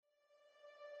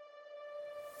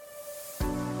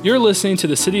You're listening to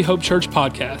the City Hope Church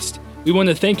podcast. We want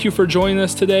to thank you for joining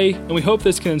us today, and we hope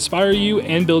this can inspire you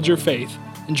and build your faith.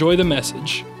 Enjoy the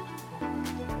message. We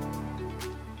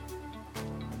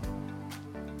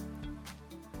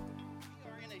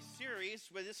are in a series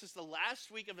where this is the last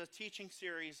week of a teaching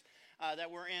series that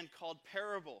we're in called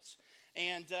Parables.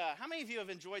 And how many of you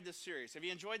have enjoyed this series? Have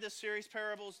you enjoyed this series,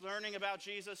 Parables, learning about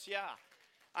Jesus? Yeah.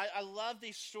 I love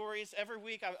these stories. Every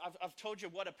week I've told you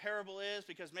what a parable is,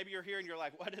 because maybe you're here and you're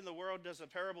like, what in the world does a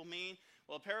parable mean?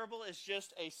 Well, a parable is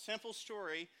just a simple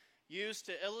story used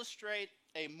to illustrate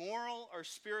a moral or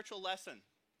spiritual lesson.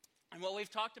 And what we've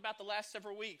talked about the last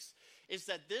several weeks is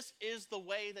that this is the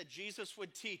way that Jesus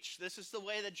would teach. This is the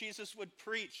way that Jesus would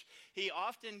preach. He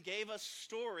often gave us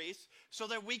stories so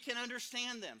that we can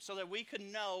understand them, so that we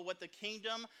can know what the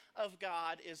kingdom of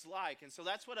God is like. And so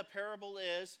that's what a parable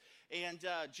is. And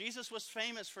Jesus was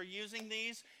famous for using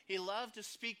these. He loved to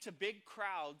speak to big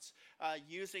crowds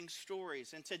using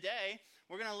stories. And today,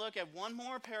 we're going to look at one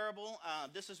more parable.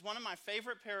 This is one of my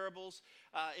favorite parables.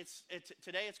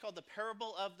 Today it's called the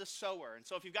Parable of the Sower. And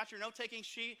so if you've got your note-taking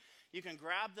sheet, you can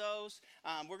grab those.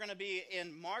 We're going to be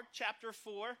in Mark chapter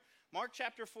 4. Mark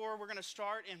chapter 4, we're going to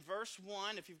start in verse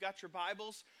 1. If you've got your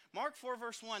Bibles, Mark 4,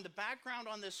 verse 1, the background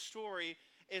on this story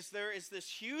is there is this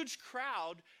huge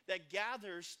crowd that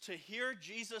gathers to hear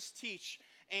Jesus teach.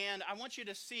 And I want you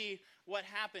to see what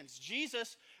happens.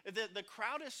 Jesus, the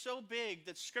crowd is so big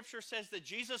that Scripture says that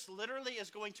Jesus literally is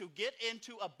going to get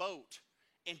into a boat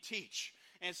and teach.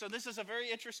 And so this is a very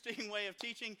interesting way of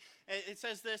teaching. It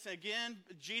says this, again,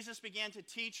 Jesus began to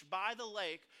teach by the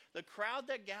lake. The crowd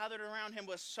that gathered around him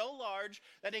was so large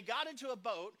that he got into a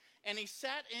boat and he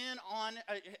sat in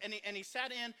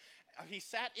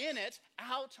it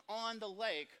out on the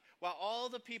lake while all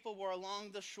the people were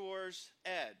along the shore's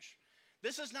edge.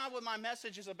 This is not what my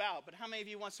message is about, but how many of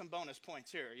you want some bonus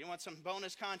points here? You want some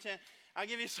bonus content? I'll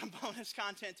give you some bonus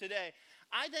content today.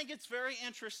 I think it's very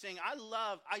interesting. I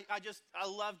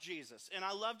love Jesus, and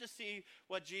I love to see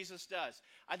what Jesus does.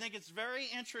 I think it's very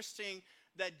interesting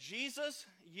that Jesus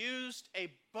used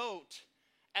a boat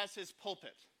as his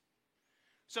pulpit.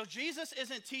 So Jesus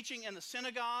isn't teaching in the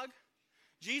synagogue.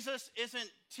 Jesus isn't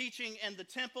teaching in the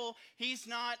temple. He's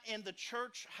not in the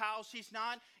church house. He's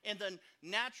not in the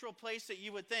natural place that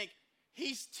you would think.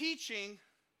 He's teaching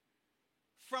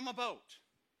from a boat.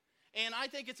 And I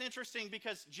think it's interesting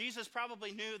because Jesus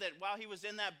probably knew that while he was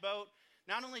in that boat,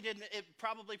 not only did it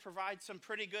probably provide some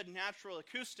pretty good natural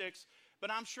acoustics,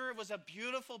 but I'm sure it was a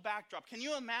beautiful backdrop. Can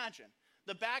you imagine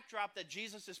the backdrop that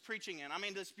Jesus is preaching in? I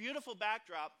mean, this beautiful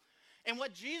backdrop. And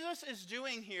what Jesus is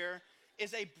doing here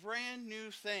is a brand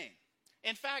new thing.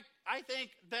 In fact, I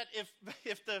think that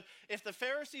if the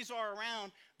Pharisees are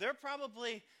around, they're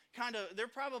probably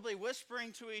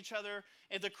whispering to each other.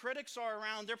 If the critics are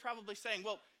around, they're probably saying,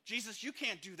 well, Jesus, you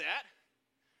can't do that.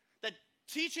 That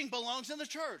teaching belongs in the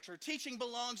church, or teaching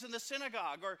belongs in the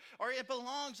synagogue, or it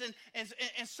belongs in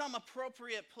some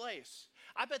appropriate place.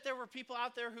 I bet there were people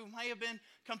out there who might have been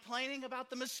complaining about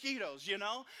the mosquitoes, you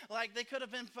know? Like they could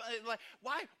have been like,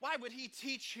 why would he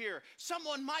teach here?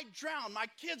 Someone might drown. My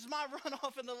kids might run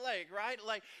off in the lake, right?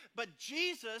 But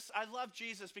Jesus, I love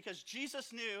Jesus because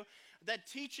Jesus knew that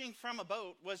teaching from a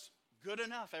boat was good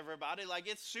enough, everybody. Like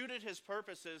it suited his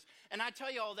purposes. And I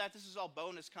tell you all that, this is all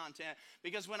bonus content,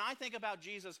 because when I think about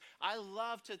Jesus, I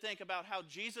love to think about how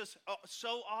Jesus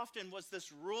so often was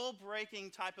this rule-breaking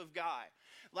type of guy.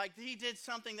 Like he did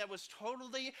something that was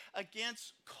totally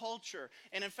against culture.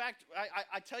 And in fact,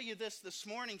 I tell you this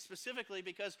morning specifically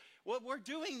because what we're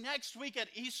doing next week at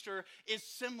Easter is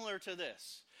similar to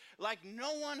this. Like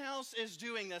no one else is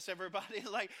doing this, everybody.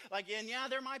 And yeah,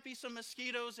 there might be some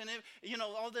mosquitoes and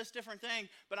all this different thing,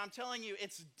 but I'm telling you,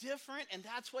 it's different, and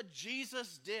that's what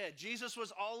Jesus did. Jesus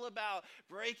was all about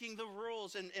breaking the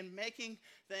rules and making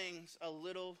things a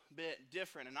little bit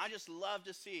different. And I just love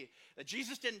to see that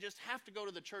Jesus didn't just have to go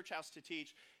to the church house to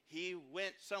teach. He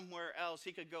went somewhere else.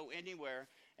 He could go anywhere,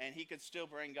 and he could still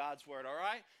bring God's word, all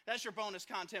right? That's your bonus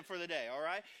content for the day, all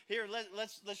right? Here,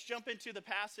 let's jump into the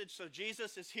passage. So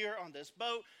Jesus is here on this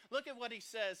boat. Look at what he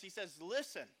says. He says,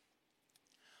 listen,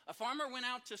 a farmer went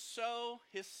out to sow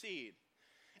his seed.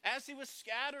 As he was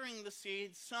scattering the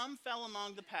seed, some fell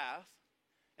along the path,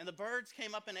 and the birds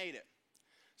came up and ate it.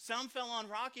 Some fell on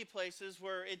rocky places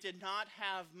where it did not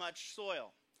have much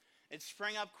soil. It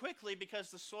sprang up quickly because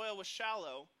the soil was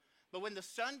shallow, but when the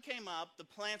sun came up, the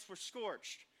plants were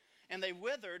scorched, and they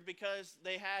withered because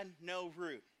they had no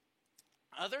root.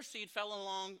 Other seed fell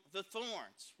along the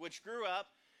thorns, which grew up,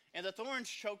 and the thorns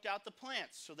choked out the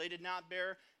plants, so they did not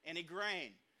bear any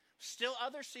grain. Still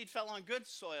other seed fell on good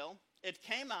soil. It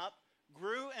came up,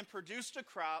 grew, and produced a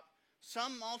crop,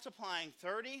 some multiplying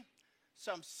 30,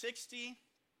 some 60,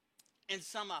 and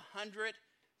some 100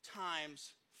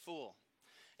 times full.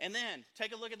 And then,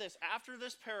 take a look at this. After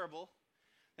this parable,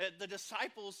 the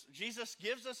disciples, Jesus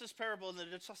gives us this parable, and the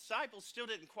disciples still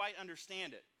didn't quite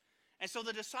understand it. And so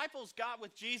the disciples got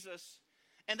with Jesus,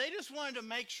 and they just wanted to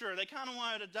make sure. They kind of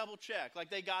wanted to double check, like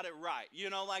they got it right.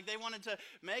 Like they wanted to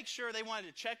make sure, they wanted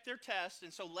to check their test.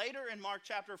 And so later in Mark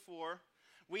chapter 4,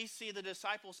 we see the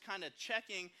disciples kind of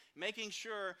checking, making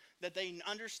sure that they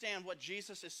understand what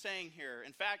Jesus is saying here.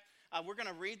 In fact, we're going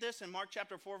to read this in Mark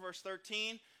chapter 4, verse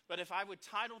 13. But if I would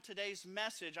title today's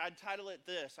message, I'd title it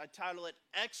this. I'd title it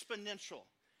Exponential.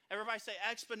 Everybody say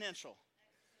exponential.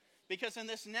 Because in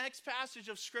this next passage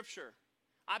of Scripture,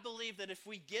 I believe that if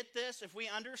we get this, if we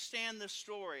understand this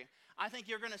story, I think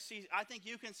you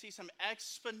can see some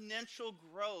exponential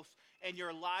growth in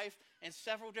your life in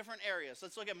several different areas.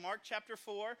 Let's look at Mark chapter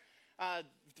 4,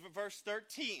 verse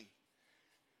 13.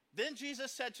 Then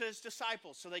Jesus said to his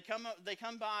disciples, so they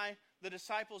come by the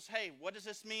disciples, hey, what does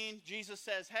this mean? Jesus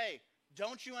says, hey,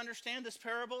 don't you understand this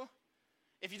parable?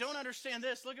 If you don't understand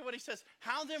this, look at what he says.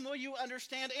 How then will you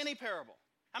understand any parable?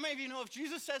 How many of you know if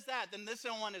Jesus says that, then this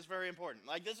one is very important?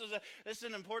 Like this is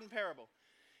an important parable.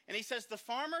 And he says, the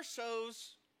farmer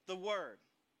sows the word.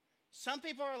 Some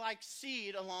people are like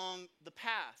seed along the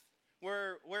path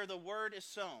where the word is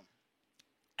sown.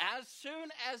 As soon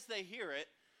as they hear it,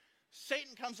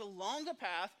 Satan comes along the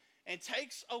path and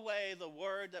takes away the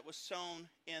word that was sown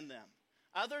in them.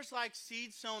 Others like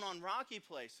seed sown on rocky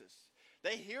places.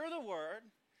 They hear the word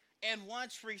and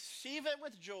once receive it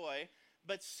with joy,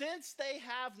 but since they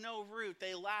have no root,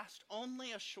 they last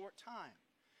only a short time.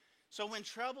 So when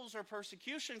troubles or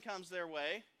persecution comes their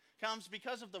way, comes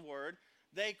because of the word,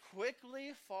 they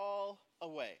quickly fall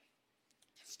away.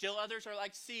 Still others are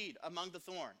like seed among the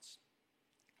thorns.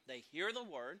 They hear the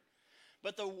word,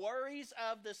 but the worries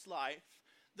of this life,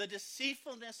 the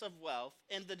deceitfulness of wealth,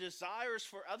 and the desires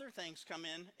for other things come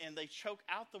in, and they choke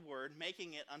out the word,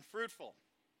 making it unfruitful.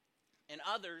 And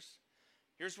others,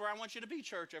 here's where I want you to be,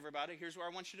 church, everybody. Here's where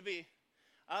I want you to be.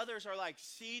 Others are like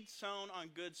seed sown on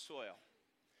good soil.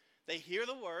 They hear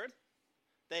the word,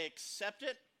 they accept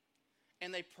it,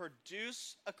 and they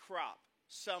produce a crop.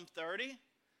 Some 30,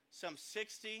 some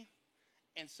 60,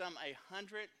 and some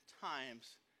 100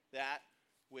 times that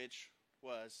which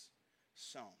was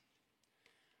sown.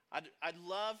 I'd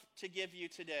love to give you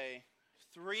today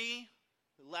 3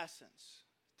 lessons,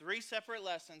 3 separate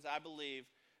lessons I believe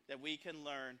that we can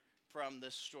learn from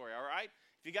this story, all right?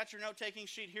 If you got your note-taking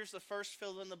sheet, here's the first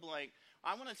fill in the blank.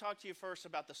 I want to talk to you first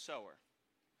about the sower.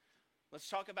 Let's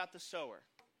talk about the sower.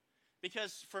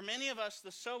 Because for many of us,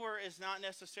 the sower is not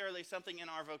necessarily something in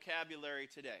our vocabulary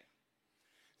today.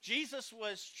 Jesus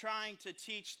was trying to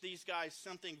teach these guys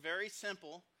something very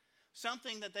simple,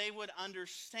 something that they would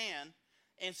understand.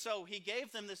 And so he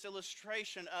gave them this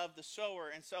illustration of the sower.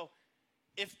 And so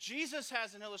if Jesus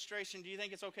has an illustration, do you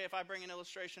think it's okay if I bring an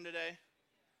illustration today?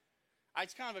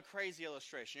 It's kind of a crazy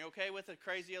illustration. You okay with a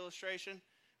crazy illustration?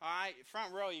 All right,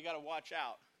 front row, you got to watch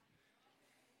out.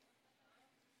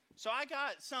 So I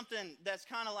got something that's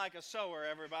kind of like a sower,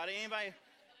 everybody. Anybody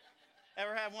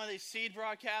ever have one of these seed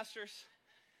broadcasters?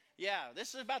 Yeah,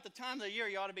 this is about the time of the year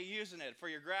you ought to be using it for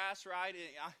your grass, right?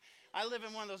 I live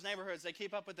in one of those neighborhoods. They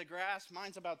keep up with the grass.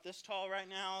 Mine's about this tall right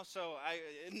now, so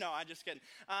I'm just kidding.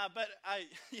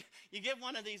 You get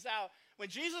one of these out. When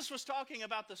Jesus was talking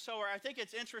about the sower, I think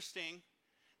it's interesting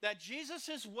that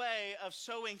Jesus' way of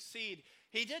sowing seed,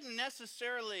 he didn't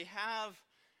necessarily have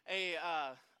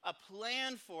a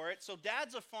plan for it. So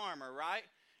Dad's a farmer, right?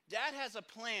 Dad has a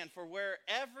plan for where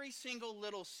every single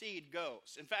little seed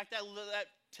goes. In fact,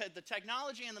 the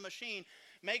technology in the machine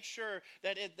makes sure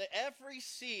that every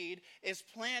seed is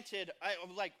planted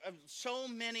so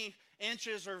many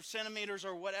inches or centimeters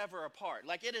or whatever apart.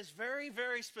 Like it is very,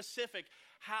 very specific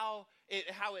how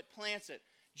it plants it.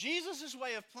 Jesus'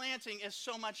 way of planting is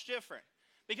so much different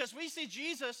because we see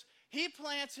Jesus, he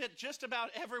plants it just about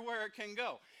everywhere it can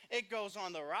go. It goes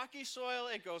on the rocky soil.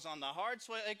 It goes on the hard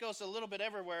soil. It goes a little bit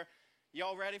everywhere.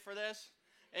 Y'all ready for this?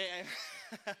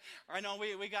 I know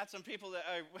we got some people that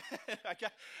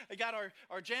I got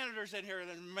our janitors in here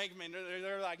that make me,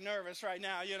 they're like nervous right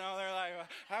now. You know, they're like,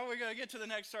 how are we going to get to the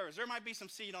next service? There might be some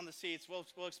seed on the seats.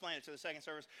 We'll explain it to the second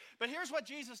service. But here's what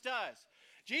Jesus does.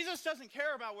 Jesus doesn't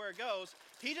care about where it goes.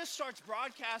 He just starts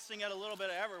broadcasting it a little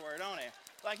bit everywhere, don't he?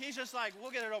 Like he's just like,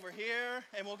 we'll get it over here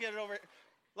and we'll get it over.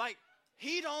 Like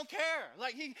he don't care.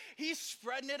 Like he's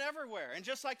spreading it everywhere. And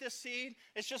just like this seed,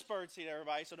 it's just bird seed,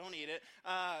 everybody, so don't eat it.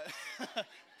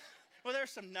 Well, there's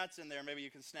some nuts in there maybe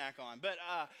you can snack on. But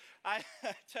I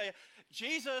tell you,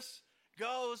 Jesus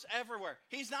goes everywhere.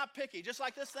 He's not picky. Just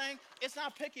like this thing, it's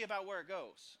not picky about where it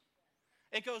goes.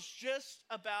 It goes just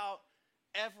about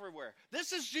everywhere.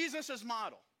 This is Jesus'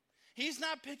 model. He's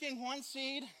not picking one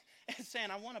seed and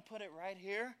saying, I want to put it right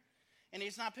here. And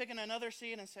he's not picking another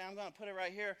seed and saying, I'm going to put it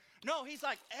right here. No, he's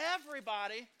like,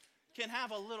 everybody can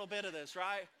have a little bit of this,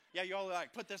 right? Yeah, you're all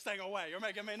like, put this thing away. You're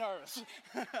making me nervous.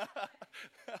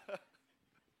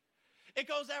 It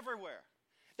goes everywhere.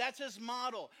 That's his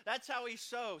model. That's how he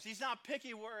sows. He's not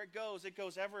picky where it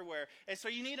goes everywhere. And so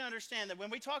you need to understand that when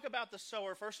we talk about the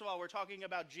sower, first of all, we're talking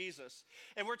about Jesus.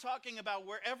 And we're talking about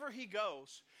wherever he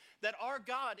goes, that our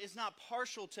God is not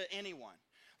partial to anyone.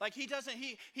 Like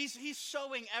he's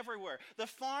sowing everywhere. The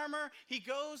farmer, he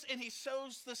goes and he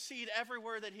sows the seed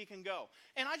everywhere that he can go.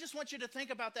 And I just want you to think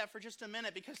about that for just a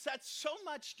minute, because that's so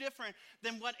much different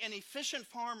than what an efficient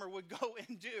farmer would go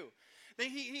and do.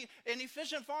 An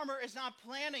efficient farmer is not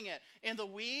planting it in the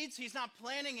weeds. He's not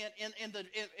planting it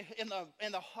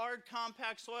in the hard,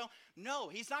 compact soil. No,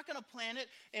 he's not going to plant it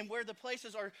in where the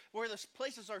places are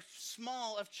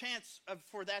small of chance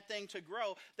for that thing to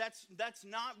grow. That's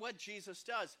not what Jesus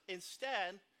does.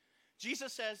 Instead,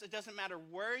 Jesus says it doesn't matter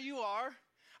where you are.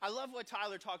 I love what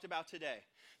Tyler talked about today.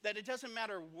 That it doesn't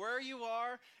matter where you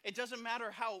are. It doesn't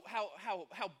matter how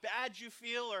bad you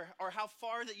feel or how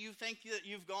far that you think that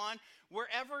you've gone.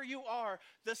 Wherever you are,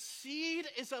 the seed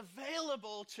is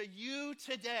available to you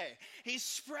today. He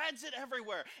spreads it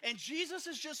everywhere. And Jesus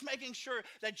is just making sure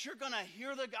that you're going to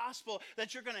hear the gospel,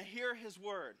 that you're going to hear his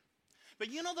word.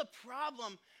 But you know, the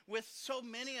problem with so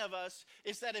many of us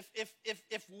is that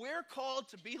if we're called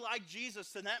to be like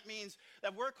Jesus, then that means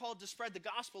that we're called to spread the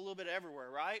gospel a little bit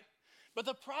everywhere, right? But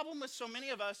the problem with so many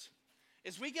of us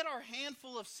is we get our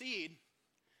handful of seed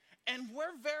and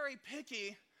we're very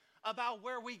picky about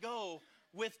where we go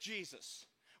with Jesus.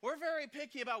 We're very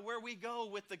picky about where we go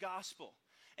with the gospel.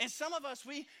 And some of us,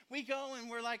 we go and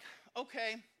we're like,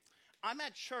 okay, I'm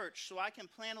at church, so I can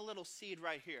plant a little seed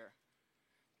right here.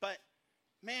 But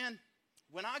man,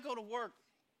 when I go to work,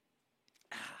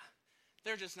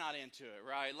 they're just not into it,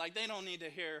 right? Like they don't need to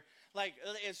hear, like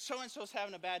if so-and-so's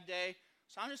having a bad day,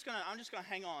 so I'm just gonna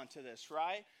hang on to this,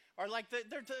 right? Or like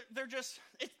they're just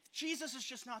Jesus is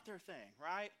just not their thing,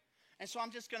 right? And so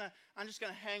I'm just gonna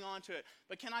hang on to it.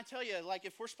 But can I tell you, like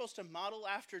if we're supposed to model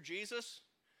after Jesus,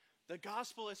 the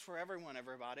gospel is for everyone,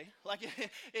 everybody. Like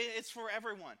it's for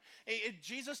everyone.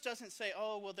 Jesus doesn't say,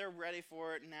 oh well, they're ready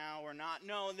for it now or not.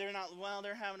 No, they're not. Well,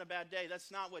 they're having a bad day.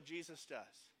 That's not what Jesus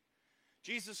does.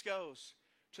 Jesus goes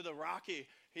to the rocky.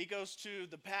 He goes to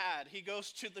the bad. He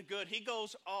goes to the good. He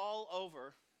goes all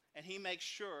over, and he makes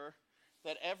sure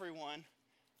that everyone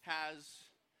has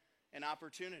an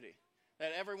opportunity,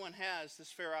 that everyone has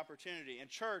this fair opportunity. In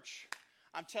church,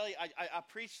 I'm telling you, I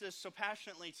preach this so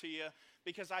passionately to you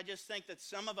because I just think that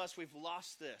some of us, we've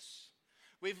lost this.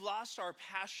 We've lost our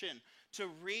passion to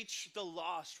reach the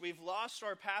lost. We've lost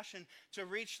our passion to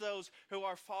reach those who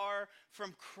are far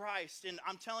from Christ. And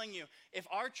I'm telling you, if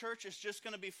our church is just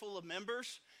going to be full of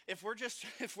members, if we're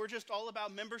just all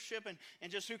about membership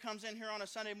and just who comes in here on a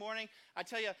Sunday morning, I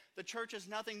tell you, the church is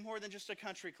nothing more than just a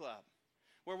country club,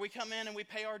 where we come in and we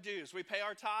pay our dues. We pay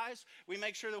our tithes. We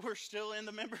make sure that we're still in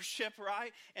the membership,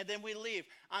 right? And then we leave.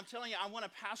 I'm telling you, I want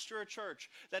to pastor a church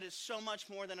that is so much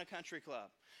more than a country club.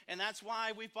 And that's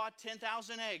why we've bought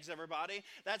 10,000 eggs, everybody.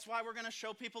 That's why we're going to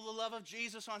show people the love of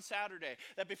Jesus on Saturday.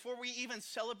 That before we even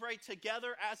celebrate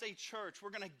together as a church,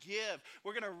 we're going to give.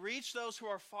 We're going to reach those who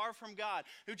are far from God,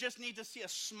 who just need to see a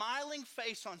smiling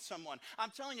face on someone.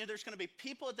 I'm telling you, there's going to be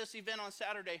people at this event on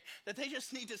Saturday that they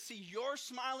just need to see your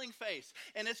smiling face,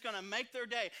 and it's going to make their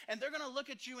day. And they're going to look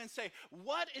at you and say,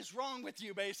 what is wrong with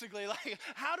you, basically? Like,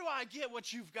 how do I get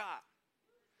what you've got?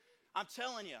 I'm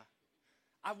telling you.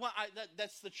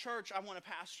 That's the church I want to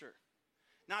pastor.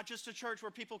 Not just a church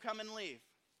where people come and leave.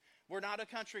 We're not a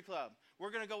country club. We're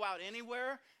going to go out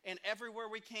anywhere and everywhere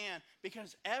we can,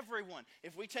 because everyone,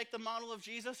 if we take the model of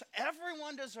Jesus,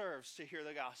 everyone deserves to hear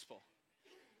the gospel.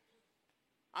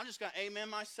 I'm just going to amen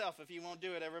myself if you won't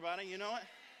do it, everybody. You know it?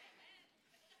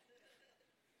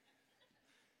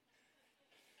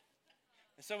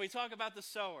 And so we talk about the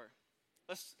sower.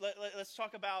 Let's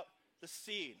talk about the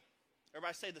seed.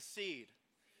 Everybody say the seed.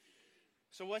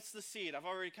 So what's the seed? I've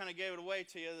already kind of gave it away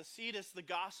to you. The seed is the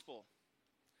gospel.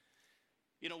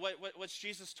 You know, what's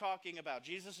Jesus talking about?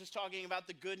 Jesus is talking about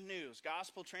the good news.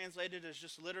 Gospel translated as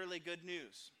just literally good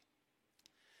news.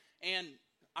 And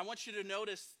I want you to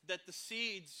notice that the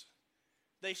seeds,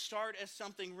 they start as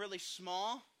something really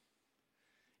small,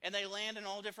 and they land in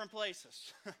all different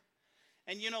places.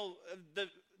 And you know,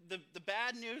 the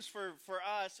bad news for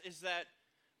us is that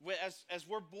as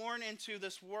we're born into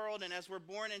this world and as we're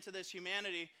born into this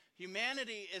humanity,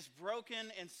 humanity is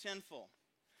broken and sinful.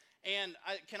 And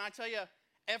can I tell you,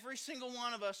 every single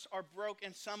one of us are broke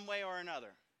in some way or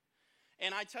another.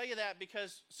 And I tell you that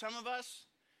because some of us,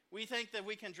 we think that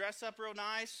we can dress up real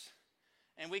nice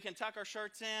and we can tuck our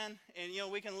shirts in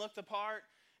and, we can look the part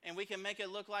and we can make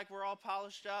it look like we're all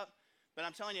polished up. But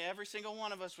I'm telling you, every single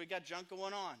one of us, we got junk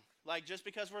going on. Like, just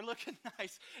because we're looking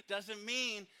nice doesn't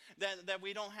mean that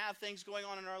we don't have things going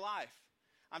on in our life.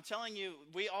 I'm telling you,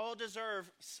 we all deserve,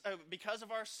 because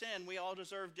of our sin, we all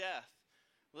deserve death.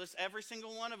 Listen, every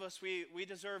single one of us, we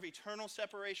deserve eternal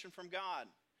separation from God.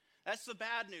 That's the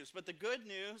bad news. But the good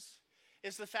news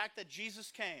is the fact that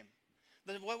Jesus came.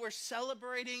 What we're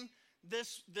celebrating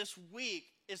this week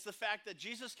is the fact that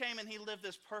Jesus came and he lived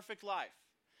this perfect life.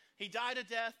 He died a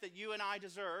death that you and I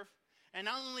deserve. And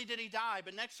not only did he die,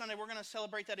 but next Sunday we're going to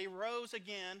celebrate that he rose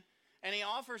again and he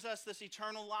offers us this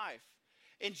eternal life.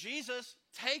 And Jesus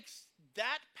takes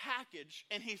that package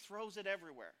and he throws it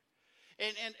everywhere.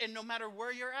 And no matter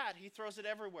where you're at, he throws it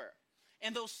everywhere.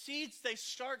 And those seeds, they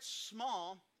start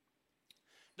small.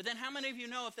 But then how many of you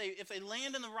know if they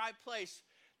land in the right place,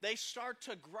 they start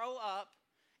to grow up,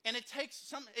 and it takes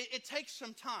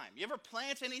some time. You ever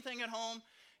plant anything at home?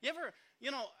 You ever,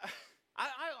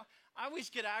 I always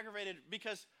get aggravated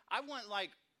because I want, like,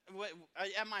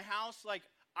 at my house, like,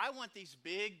 I want these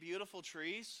big, beautiful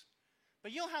trees.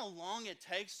 But you know how long it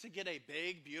takes to get a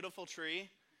big, beautiful tree?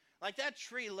 Like, that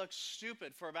tree looks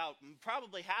stupid for about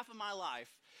probably half of my life.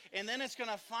 And then it's going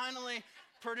to finally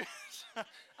produce.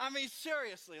 I mean,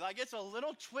 seriously, like, it's a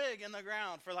little twig in the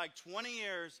ground for like 20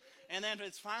 years. And then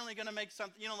it's finally going to make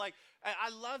something, I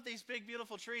love these big,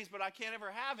 beautiful trees, but I can't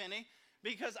ever have any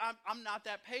because I'm not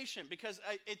that patient. Because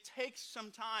it takes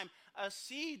some time. A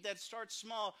seed that starts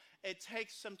small, it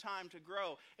takes some time to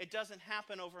grow. It doesn't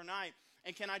happen overnight.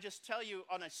 And can I just tell you,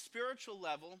 on a spiritual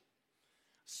level,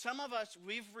 some of us,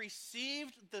 we've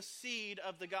received the seed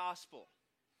of the gospel.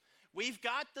 We've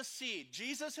got the seed.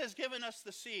 Jesus has given us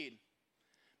the seed.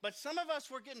 But some of us,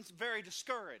 we're getting very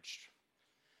discouraged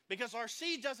because our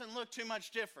seed doesn't look too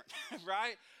much different,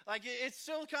 right? Like, it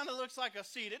still kind of looks like a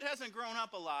seed. It hasn't grown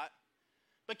up a lot.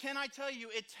 But can I tell you,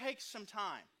 it takes some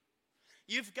time.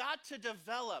 You've got to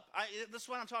develop. This is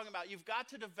what I'm talking about. You've got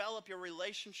to develop your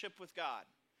relationship with God.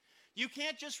 You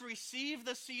can't just receive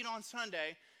the seed on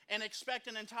Sunday and expect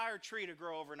an entire tree to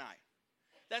grow overnight.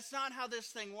 That's not how this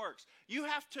thing works. You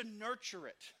have to nurture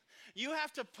it. You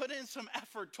have to put in some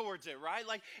effort towards it, right?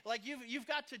 Like you've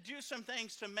got to do some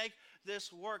things to make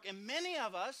this work. And many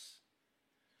of us,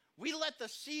 we let the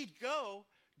seed go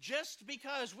just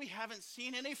because we haven't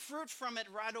seen any fruit from it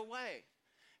right away.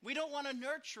 We don't want to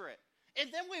nurture it. And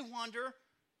then we wonder,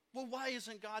 well, why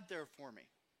isn't God there for me?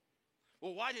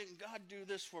 Well, why didn't God do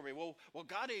this for me? Well,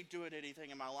 God ain't doing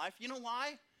anything in my life. You know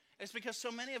why? It's because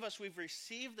so many of us, we've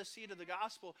received the seed of the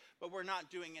gospel, but we're not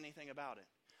doing anything about it.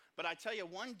 But I tell you,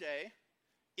 one day,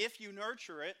 if you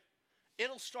nurture it,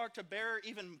 it'll start to bear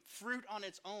even fruit on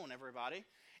its own, everybody.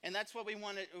 And that's what we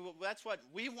want. That's what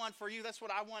we want for you. That's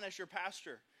what I want as your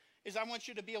pastor, is I want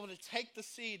you to be able to take the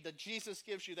seed that Jesus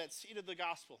gives you, that seed of the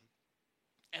gospel,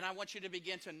 and I want you to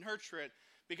begin to nurture it.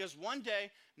 Because one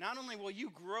day, not only will you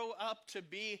grow up to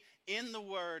be in the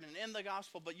word and in the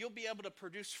gospel, but you'll be able to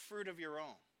produce fruit of your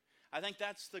own. I think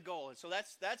that's the goal. And so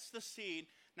that's the seed.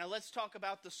 Now let's talk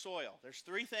about the soil. There's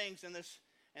three things in this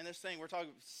thing. We're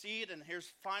talking seed, and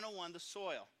here's final one, the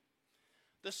soil.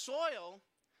 The soil,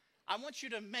 I want you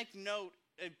to make note,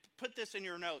 put this in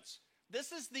your notes.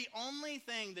 This is the only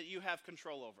thing that you have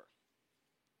control over.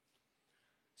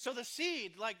 So the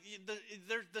seed, like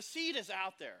the seed is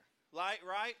out there.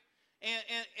 Right?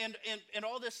 And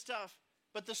all this stuff.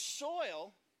 But the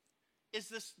soil is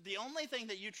the only thing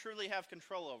that you truly have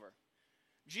control over.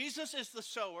 Jesus is the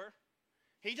sower.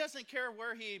 He doesn't care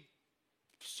where he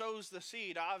sows the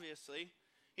seed, obviously.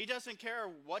 He doesn't care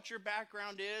what your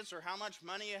background is or how much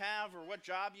money you have or what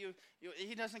job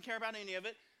he doesn't care about any of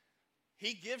it.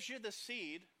 He gives you the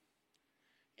seed.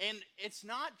 And it's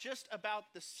not just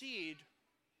about the seed,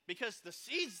 because the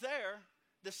seed's there.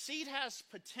 The seed has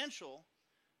potential,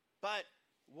 but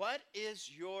what is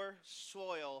your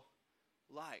soil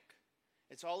like?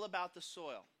 It's all about the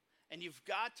soil. And you've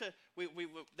got to,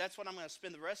 that's what I'm going to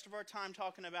spend the rest of our time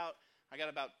talking about. I got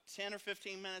about 10 or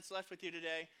 15 minutes left with you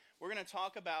today. We're going to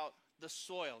talk about the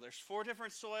soil. There's 4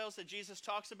 different soils that Jesus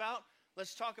talks about.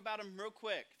 Let's talk about them real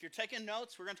quick. If you're taking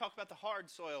notes, we're going to talk about the hard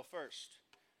soil first.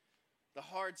 The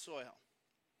hard soil.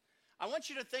 I want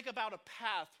you to think about a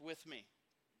path with me.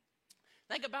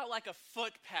 Think about like a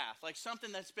footpath, like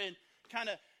something that's been kind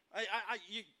of,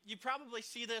 you probably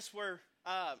see this where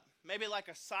maybe like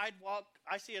a sidewalk.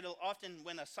 I see it often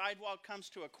when a sidewalk comes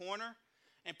to a corner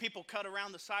and people cut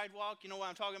around the sidewalk. You know what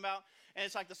I'm talking about? And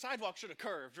it's like the sidewalk should have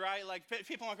curved, right? Like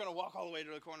people aren't going to walk all the way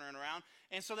to the corner and around.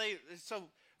 And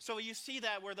so you see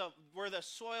that where the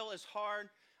soil is hard.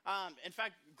 In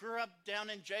fact, grew up down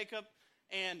in Jacob,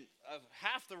 and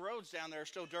half the roads down there are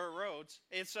still dirt roads.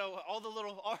 And so all the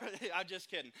little, I'm just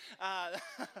kidding.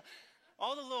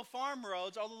 All the little farm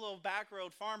roads, all the little back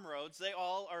road farm roads, they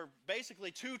all are basically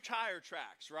 2 tire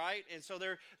tracks, right? And so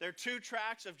they're 2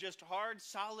 tracks of just hard,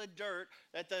 solid dirt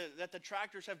that the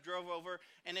tractors have drove over,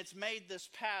 and it's made this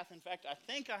path. In fact, I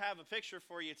think I have a picture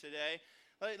for you today.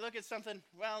 Look at something,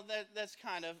 well, that's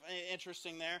kind of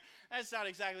interesting there. That's not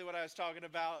exactly what I was talking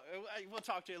about. We'll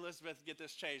talk to Elizabeth and get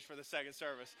this changed for the second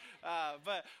service.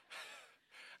 But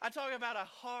I talk about a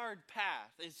hard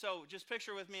path. And so just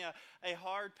picture with me a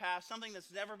hard path, something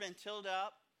that's never been tilled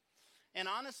up. And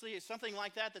honestly, something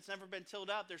like that's never been tilled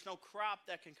up, there's no crop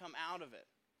that can come out of it.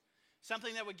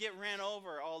 Something that would get ran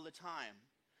over all the time.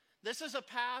 This is a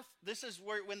path, this is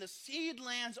where when the seed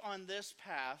lands on this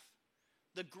path,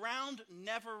 the ground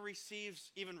never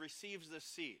even receives the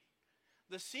seed.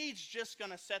 The seed's just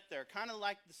going to sit there, kind of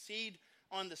like the seed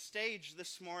on the stage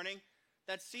this morning.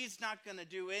 That seed's not going to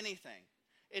do anything.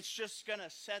 It's just going to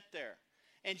sit there.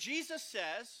 And Jesus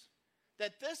says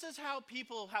that this is how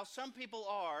some people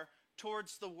are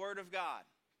towards the Word of God.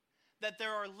 That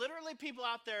there are literally people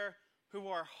out there who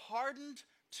are hardened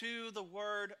to the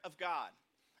Word of God.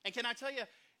 And can I tell you,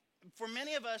 for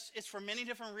many of us, it's for many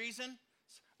different reasons.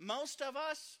 Most of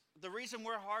us, the reason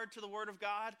we're hard to the Word of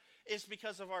God is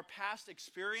because of our past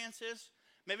experiences.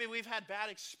 Maybe we've had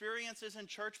bad experiences in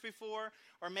church before,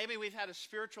 or maybe we've had a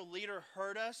spiritual leader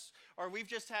hurt us, or we've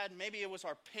just had, maybe it was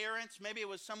our parents, maybe it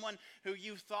was someone who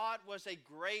you thought was a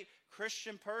great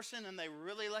Christian person and they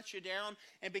really let you down.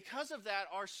 And because of that,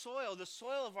 our soil, the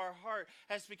soil of our heart,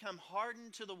 has become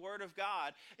hardened to the Word of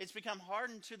God. It's become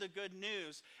hardened to the good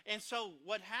news. And so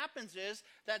what happens is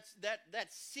that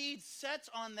seed sets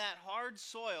on that hard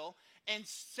soil, and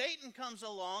Satan comes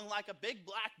along like a big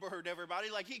blackbird, everybody.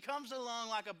 Like he comes along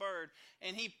like a bird,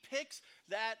 and he picks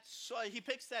that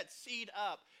seed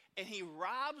up, and he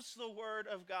robs the Word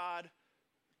of God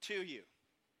to you.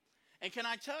 And can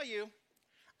I tell you,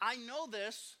 I know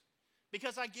this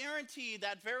because I guarantee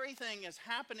that very thing is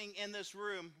happening in this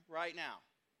room right now.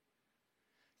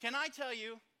 Can I tell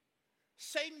you,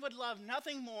 Satan would love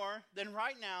nothing more than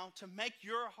right now to make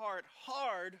your heart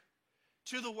hard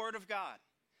to the Word of God.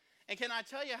 And can I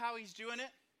tell you how he's doing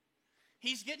it?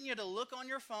 He's getting you to look on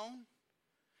your phone.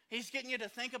 He's getting you to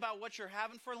think about what you're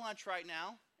having for lunch right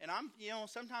now. And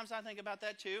sometimes I think about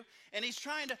that too. And he's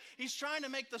trying to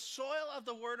make the soil of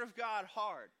the Word of God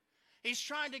hard. He's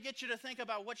trying to get you to think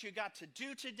about what you got to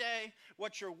do today,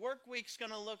 what your work week's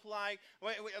going to look like.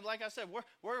 Like I said,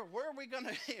 where are we going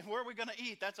to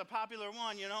eat? That's a popular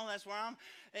one, that's where I'm.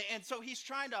 And so he's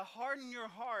trying to harden your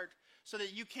heart so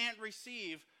that you can't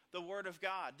receive the Word of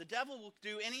God. The devil will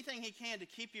do anything he can to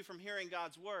keep you from hearing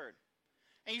God's Word.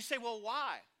 And you say, well,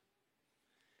 why?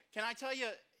 Can I tell you,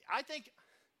 I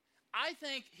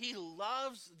think he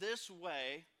loves this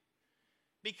way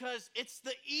because it's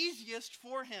the easiest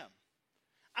for him.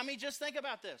 I mean, just think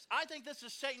about this. I think this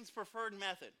is Satan's preferred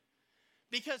method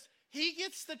because he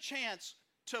gets the chance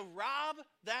to rob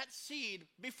that seed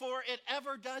before it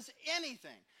ever does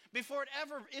anything, before it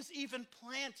ever is even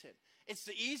planted. It's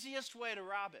the easiest way to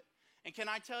rob it. And can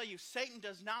I tell you, Satan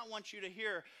does not want you to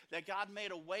hear that God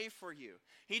made a way for you.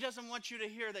 He doesn't want you to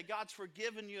hear that God's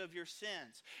forgiven you of your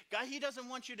sins. He doesn't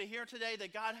want you to hear today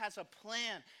that God has a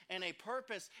plan and a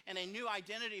purpose and a new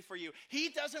identity for you. He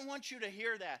doesn't want you to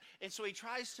hear that. And so he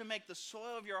tries to make the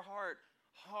soil of your heart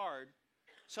hard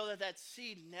so that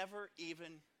seed never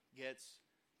even gets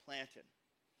planted.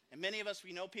 And many of us,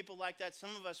 we know people like that.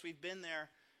 Some of us, we've been there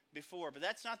before. But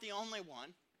that's not the only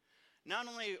one. Not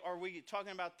only are we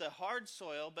talking about the hard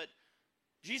soil, but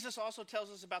Jesus also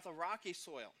tells us about the rocky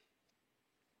soil.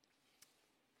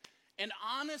 And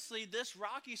honestly, this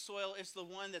rocky soil is the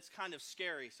one that's kind of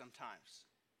scary sometimes.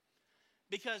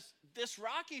 Because this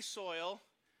rocky soil,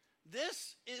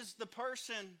 this is the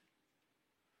person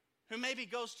who maybe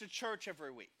goes to church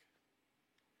every week.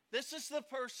 This is the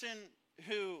person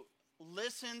who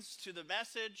listens to the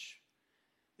message.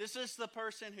 This is the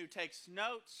person who takes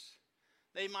notes.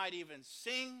 They might even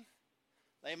sing.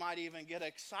 They might even get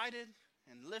excited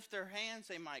and lift their hands.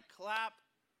 They might clap.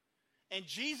 And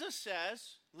Jesus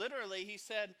says, literally, he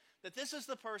said that this is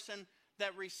the person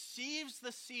that receives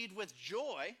the seed with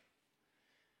joy,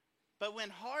 but when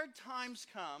hard times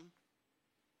come,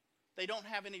 they don't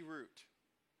have any root.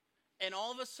 And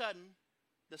all of a sudden,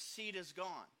 the seed is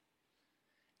gone.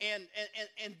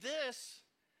 And this,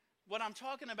 what I'm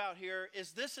talking about here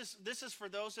is this is for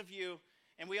those of you,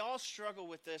 and we all struggle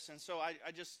with this, and so I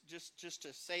just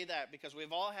to say that, because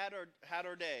we've all had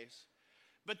our days.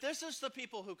 But this is the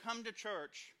people who come to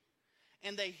church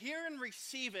and they hear and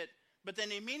receive it, but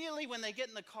then immediately when they get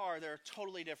in the car, they're a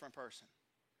totally different person.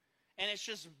 And it's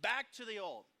just back to the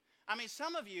old. I mean,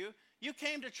 some of you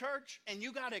came to church and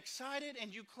you got excited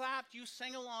and you clapped, you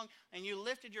sang along, and you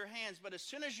lifted your hands. But as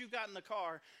soon as you got in the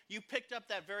car, you picked up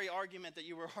that very argument that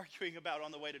you were arguing about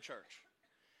on the way to church.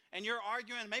 And you're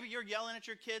arguing, maybe you're yelling at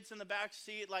your kids in the back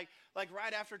seat, like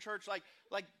right after church, like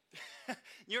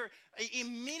you're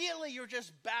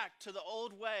just back to the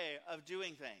old way of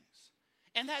doing things.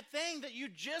 And that thing that you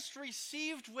just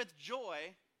received with joy,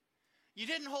 you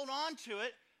didn't hold on to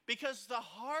it because the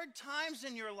hard times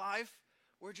in your life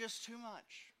were just too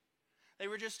much. They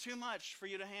were just too much for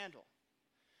you to handle.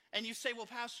 And you say, well,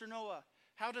 Pastor Noah,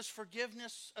 how does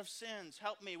forgiveness of sins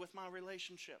help me with my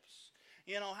relationships?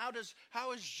 You know,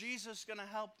 how is Jesus going to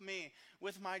help me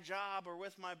with my job or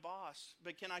with my boss?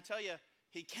 But can I tell you,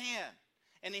 he can.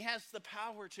 And he has the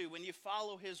power to when you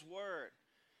follow his word.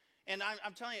 And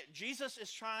I'm telling you, Jesus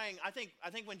is trying, I think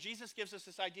when Jesus gives us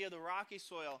this idea of the rocky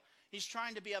soil, he's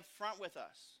trying to be upfront with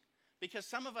us. Because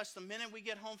some of us, the minute we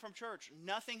get home from church,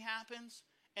 nothing happens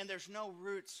and there's no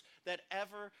roots that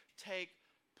ever take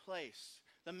place.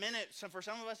 So for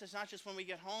some of us, it's not just when we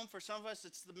get home. For some of us,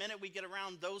 it's the minute we get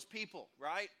around those people,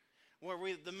 right?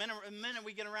 The minute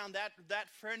we get around that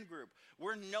friend group,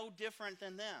 we're no different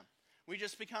than them. We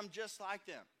just become just like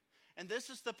them. And this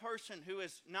is the person who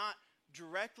is not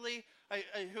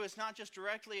just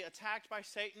directly attacked by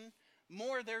Satan.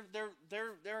 More,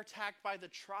 they're attacked by the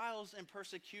trials and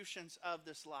persecutions of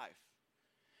this life.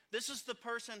 This is the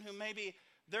person who maybe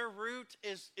their root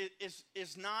is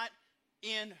not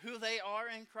in who they are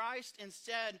in Christ.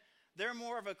 Instead, they're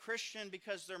more of a Christian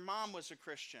because their mom was a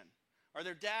Christian, or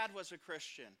their dad was a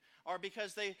Christian, or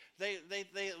because they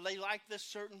like this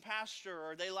certain pastor,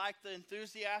 or they like the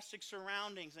enthusiastic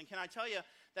surroundings. And can I tell you,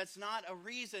 that's not a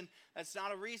reason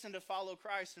to follow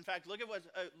Christ. In fact, look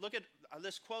at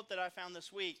this quote that I found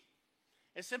this week.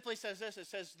 It simply says this. It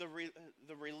says,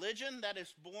 the religion that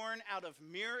is born out of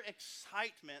mere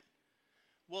excitement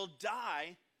will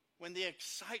die when the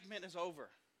excitement is over.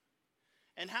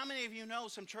 And how many of you know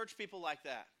some church people like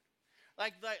that?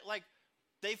 Like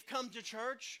they've come to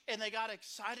church and they got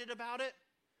excited about it,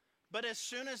 but as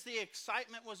soon as the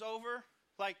excitement was over,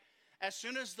 like as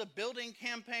soon as the building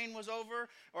campaign was over,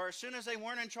 or as soon as they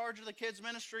weren't in charge of the kids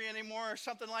ministry anymore or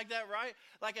something like that, right?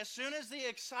 Like as soon as the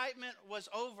excitement was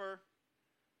over,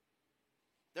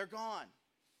 they're gone.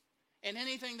 And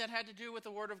anything that had to do with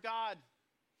the Word of God,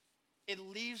 it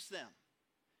leaves them.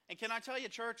 And can I tell you,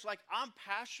 church, like I'm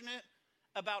passionate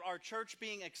about our church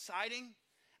being exciting.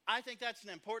 I think that's an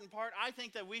important part. I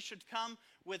think that we should come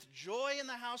with joy in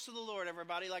the house of the Lord,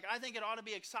 everybody. Like I think it ought to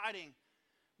be exciting.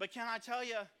 But can I tell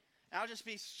you, I'll just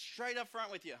be straight up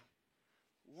front with you.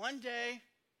 One day,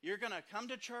 you're going to come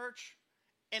to church,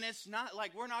 and it's not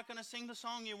like we're not going to sing the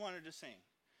song you wanted to sing.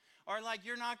 Or like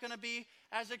you're not going to be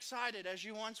as excited as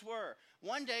you once were.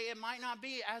 One day, it might not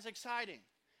be as exciting.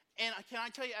 And can I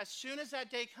tell you, as soon as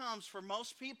that day comes, for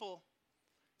most people,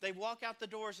 they walk out the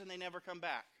doors and they never come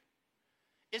back.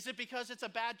 Is it because it's a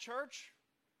bad church?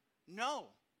 No.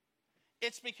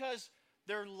 It's because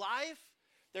their life,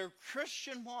 their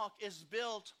Christian walk is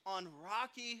built on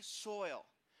rocky soil.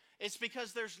 It's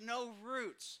because there's no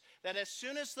roots, that as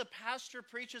soon as the pastor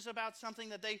preaches about something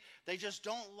that they just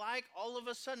don't like, all of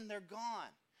a sudden they're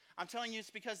gone. I'm telling you, it's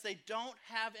because they don't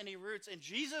have any roots. And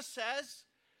Jesus says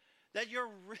that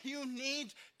you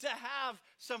need to have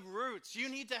some roots. You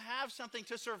need to have something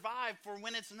to survive for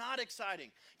when it's not exciting.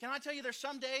 Can I tell you, there's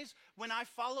some days when I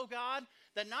follow God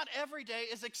that not every day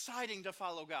is exciting to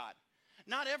follow God.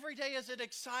 Not every day is it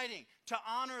exciting to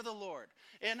honor the Lord.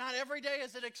 And not every day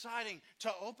is it exciting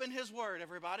to open his word,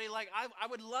 everybody. Like I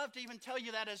would love to even tell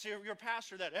you that as your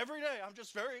pastor, that every day I'm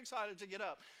just very excited to get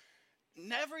up.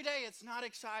 And every day it's not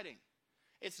exciting.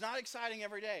 It's not exciting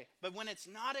every day. But when it's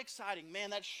not exciting,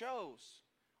 man, that shows.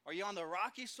 Are you on the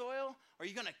rocky soil? Are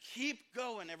you going to keep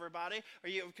going, everybody?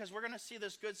 Because we're going to see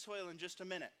this good soil in just a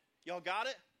minute. Y'all got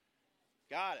it?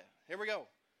 Got it. Here we go.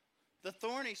 The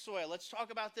thorny soil. Let's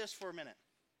talk about this for a minute.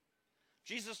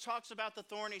 Jesus talks about the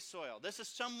thorny soil. This is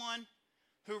someone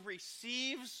who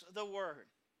receives the word.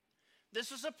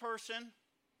 This is a person,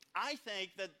 I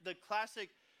think that the classic,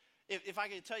 if I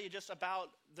could tell you just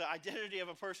about the identity of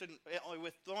a person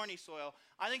with thorny soil,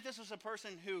 I think this is a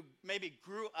person who maybe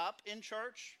grew up in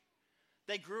church.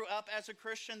 They grew up as a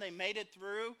Christian. They made it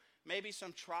through, maybe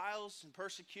some trials and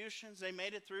persecutions. They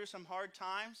made it through some hard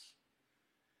times.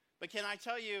 But can I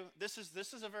tell you, this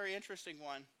is a very interesting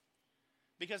one,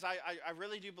 because I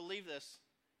really do believe this,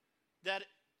 that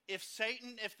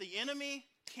if the enemy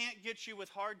can't get you with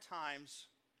hard times,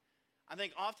 I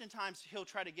think oftentimes he'll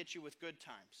try to get you with good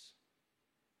times.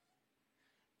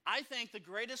 I think the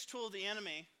greatest tool of the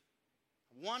enemy,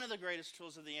 one of the greatest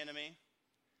tools of the enemy,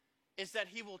 is that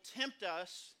he will tempt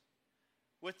us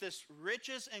with this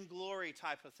riches and glory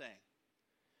type of thing.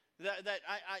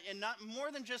 And not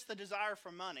more than just the desire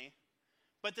for money,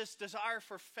 but this desire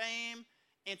for fame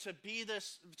and to be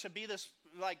this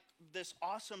like this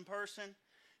awesome person.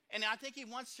 And I think he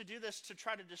wants to do this to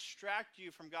try to distract you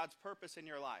from God's purpose in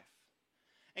your life.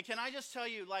 And can I just tell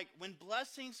you, like, when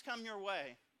blessings come your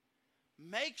way,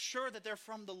 make sure that they're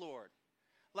from the Lord.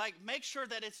 Like, make sure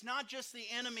that it's not just the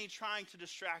enemy trying to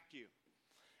distract you.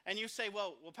 And you say,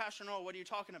 well, Pastor Noah, what are you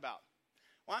talking about?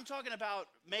 Well, I'm talking about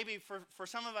maybe for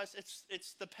some of us,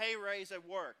 it's the pay raise at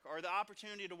work or the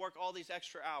opportunity to work all these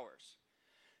extra hours.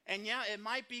 And yeah, it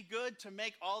might be good to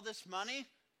make all this money,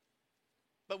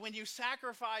 but when you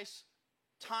sacrifice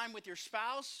time with your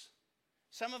spouse,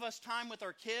 some of us time with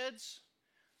our kids,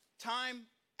 time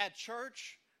at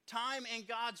church, time in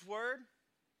God's word,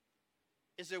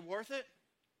 is it worth it?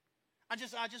 I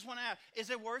just want to ask, is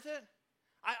it worth it?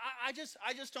 I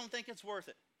just don't think it's worth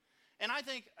it. And I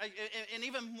think, and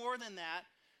even more than that,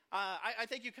 I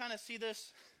think you kind of see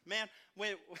this, man,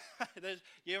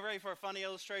 you ready for a funny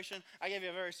illustration? I gave you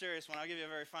a very serious one. I'll give you a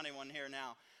very funny one here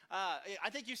now. I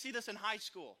think you see this in high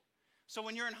school. So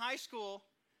when you're in high school,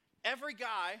 every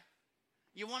guy,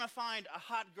 you want to find a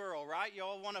hot girl, right? You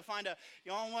all want to find a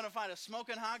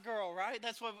smoking hot girl, right?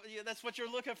 That's what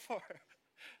you're looking for.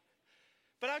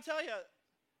 But I tell you,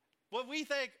 what we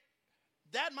think,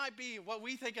 that might be what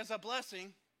we think is a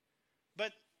blessing,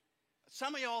 but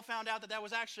some of y'all found out that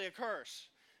was actually a curse.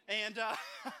 And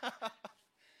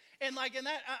and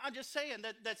I'm just saying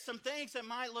that some things that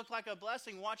might look like a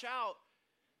blessing, watch out,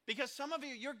 because some of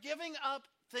you, you're giving up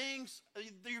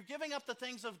the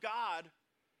things of God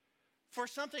for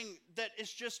something that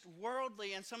is just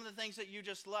worldly and some of the things that you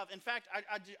just love. In fact,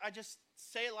 I just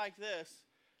say it like this,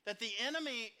 that the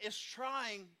enemy is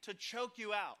trying to choke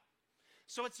you out.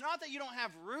 So it's not that you don't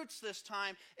have roots this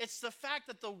time. It's the fact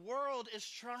that the world is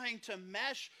trying to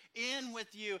mesh in with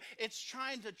you. It's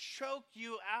trying to choke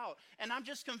you out. And I'm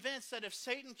just convinced that if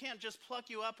Satan can't just pluck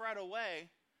you up right away,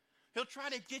 he'll try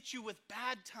to get you with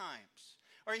bad times.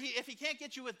 Or if he can't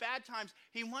get you with bad times,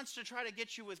 he wants to try to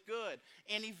get you with good.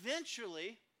 And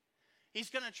eventually, he's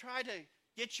going to try to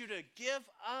get you to give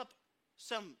up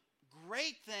some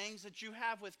great things that you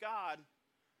have with God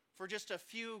for just a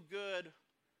few good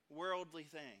worldly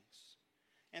things.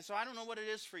 And so I don't know what it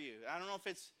is for you. I don't know if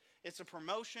it's a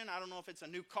promotion. I don't know if it's a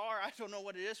new car. I don't know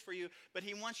what it is for you. But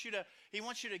he wants you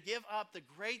to give up the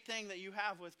great thing that you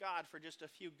have with God for just a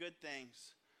few good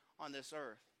things on this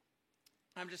earth.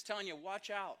 I'm just telling you, watch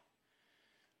out.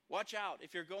 Watch out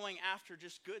if you're going after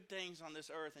just good things on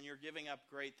this earth and you're giving up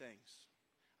great things.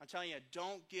 I'm telling you,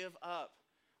 don't give up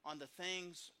on the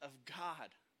things of God.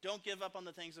 Don't give up on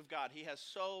the things of God. He has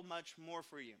so much more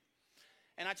for you.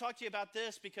 And I talk to you about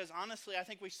this because honestly, I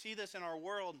think we see this in our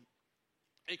world.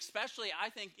 Especially, I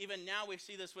think even now we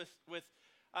see this with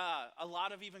a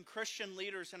lot of even Christian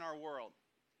leaders in our world.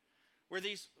 Where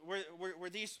these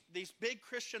big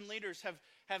Christian leaders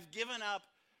have given up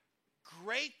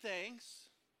great things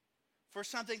for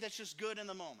something that's just good in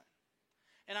the moment.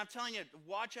 And I'm telling you,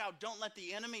 watch out. Don't let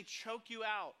the enemy choke you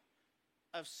out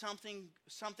of something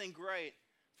great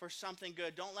for something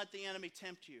good. Don't let the enemy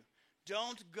tempt you.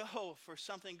 Don't go for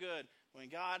something good when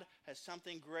God has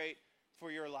something great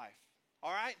for your life.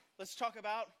 All right? Let's talk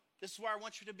about, this is where I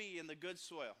want you to be, in the good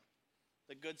soil.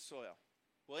 The good soil.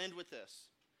 We'll end with this.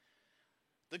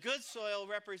 The good soil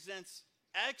represents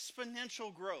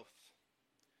exponential growth.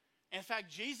 In fact,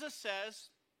 Jesus says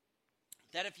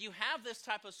that if you have this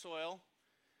type of soil,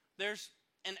 there's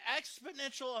an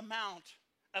exponential amount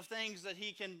of things that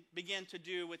he can begin to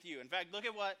do with you. In fact, look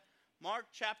at what Mark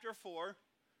chapter 4,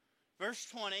 verse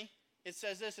 20, it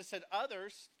says this. It said,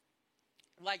 others,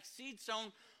 like seed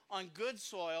sown on good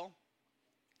soil,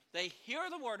 they hear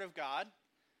the word of God,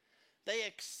 they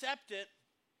accept it,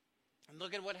 and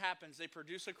look at what happens. They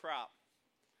produce a crop.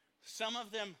 Some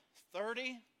of them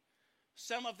 30,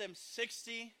 some of them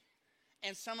 60,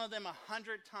 and some of them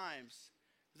 100 times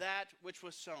that which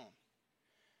was sown.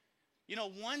 You know,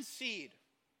 one seed,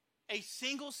 a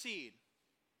single seed,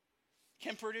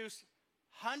 can produce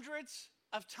hundreds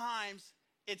of times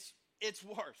its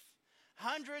worth.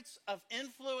 Hundreds of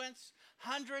influence,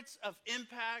 hundreds of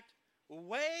impact,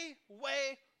 way,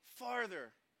 way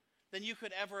farther than you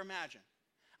could ever imagine.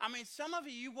 I mean, some of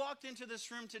you walked into this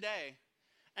room today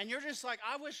and you're just like,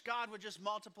 I wish God would just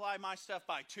multiply my stuff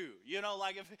by 2. You know,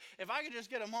 like if I could just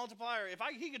get a multiplier,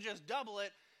 he could just double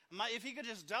it, if he could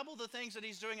just double the things that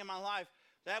he's doing in my life,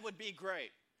 that would be great.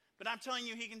 But I'm telling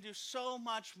you, he can do so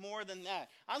much more than that.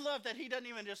 I love that he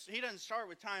doesn't start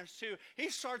with times 2. He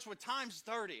starts with times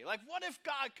 30. Like, what if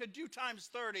God could do times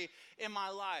 30 in my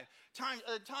life? Times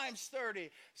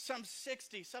 30, some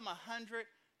 60, some 100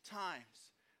 times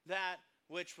that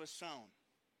which was sown.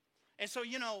 And so,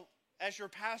 you know, as your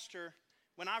pastor,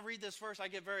 when I read this verse, I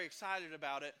get very excited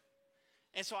about it.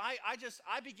 And so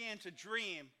I began to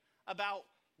dream about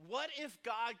what if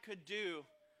God could do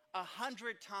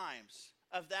 100 times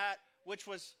of that which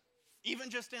was even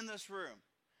just in this room.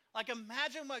 Like,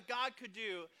 imagine what God could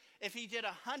do if he did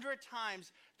 100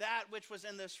 times that which was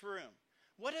in this room.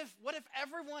 What if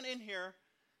everyone in here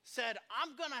said,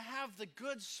 I'm going to have the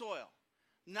good soil,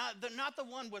 not the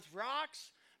one with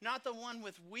rocks, not the one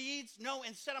with weeds. No,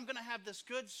 instead I'm going to have this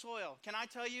good soil. Can I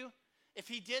tell you, if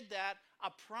he did that, I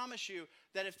promise you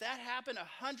that if that happened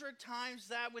 100 times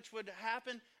that which would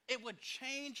happen, it would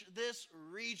change this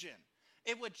region.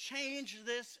 It would change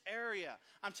this area.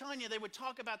 I'm telling you, they would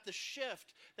talk about the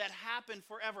shift that happened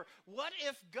forever. What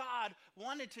if God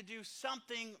wanted to do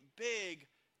something big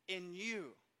in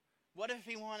you? What if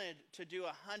he wanted to do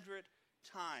 100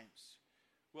 times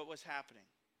what was happening?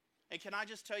 And can I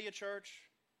just tell you, church,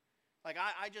 like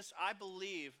I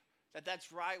believe that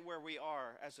that's right where we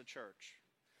are as a church.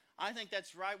 I think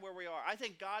that's right where we are. I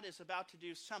think God is about to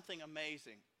do something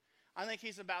amazing. I think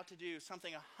he's about to do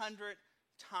something 100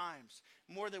 times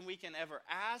more than we can ever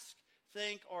ask,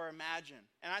 think, or imagine.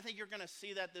 And I think you're going to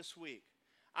see that this week.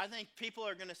 I think people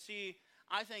are going to see,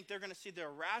 they're going to see the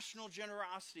irrational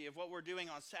generosity of what we're doing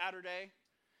on Saturday.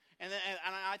 And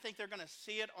I think they're going to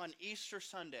see it on Easter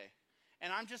Sunday.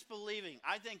 And I'm just believing,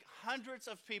 I think hundreds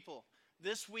of people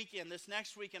this weekend, this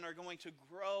next weekend, are going to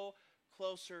grow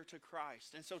closer to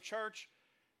Christ. And so, church,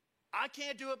 I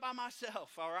can't do it by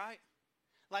myself, all right?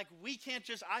 Like, we can't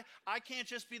just, I can't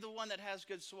just be the one that has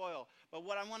good soil. But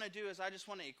what I want to do is I just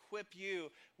want to equip you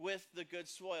with the good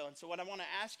soil. And so what I want to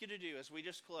ask you to do as we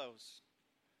just close,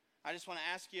 I just want to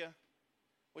ask you,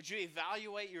 would you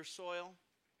evaluate your soil?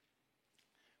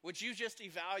 Would you just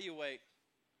evaluate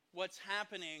what's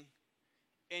happening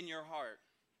in your heart?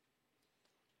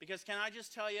 Because can I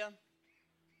just tell you,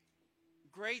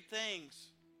 great things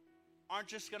aren't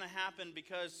just going to happen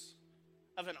because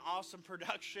of an awesome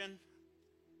production.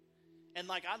 And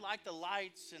like, I like the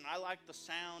lights and I like the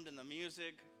sound and the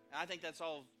music. And I think that's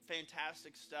all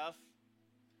fantastic stuff.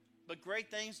 But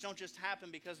great things don't just happen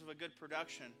because of a good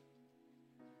production.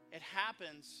 It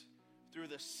happens through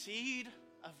the seed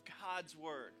of God's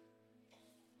word.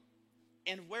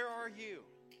 And where are you?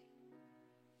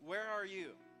 Where are you?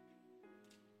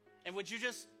 And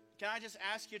can I just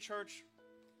ask you, church,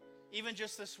 even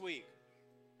just this week,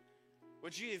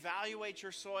 would you evaluate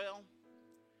your soil?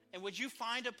 And would you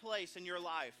find a place in your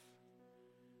life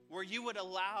where you would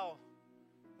allow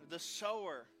the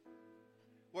sower,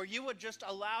 where you would just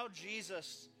allow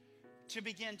Jesus to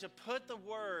begin to put the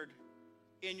word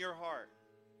in your heart?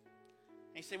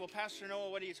 And you say, well, Pastor Noah,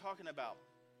 what are you talking about?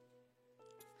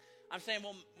 I'm saying,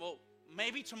 well,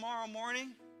 maybe tomorrow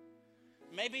morning,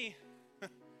 maybe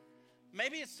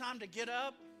it's time to get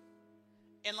up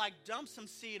and like dump some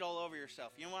seed all over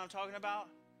yourself. You know what I'm talking about?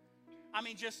 I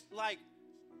mean, just like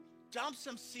dump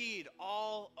some seed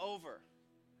all over.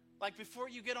 Like before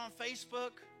you get on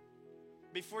Facebook,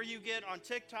 before you get on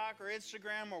TikTok or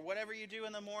Instagram or whatever you do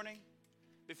in the morning,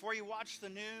 before you watch the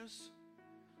news,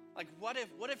 like what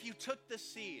if you took this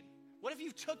seed? What if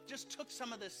you just took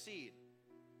some of this seed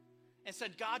and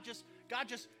said, God,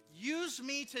 just use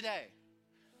me today.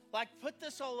 Like put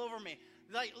this all over me.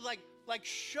 Like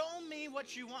show me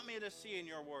what you want me to see in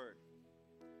your word.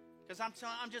 Because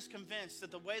I'm just convinced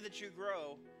that the way that you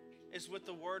grow is with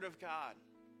the word of God.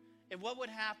 And what would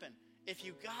happen if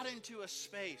you got into a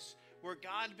space where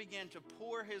God began to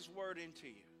pour his word into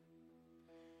you?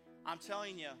 I'm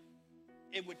telling you,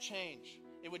 it would change.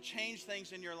 It would change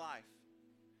things in your life.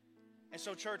 And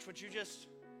so, church, would you just,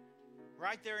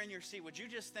 right there in your seat, would you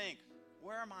just think,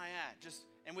 where am I at?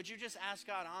 And would you just ask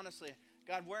God honestly,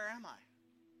 God, where am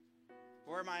I?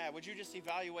 Where am I at? Would you just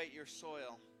evaluate your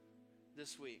soil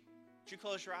this week? Would you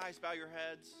close your eyes, bow your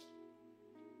heads?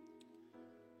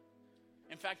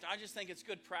 In fact, I just think it's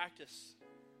good practice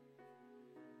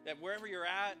that wherever you're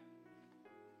at,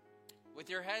 with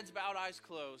your heads bowed, eyes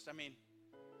closed, I mean,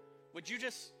 would you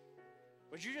just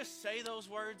say those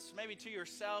words, maybe to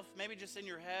yourself, maybe just in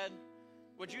your head?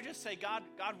 Would you just say, God,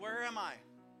 where am I?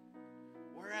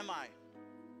 Where am I?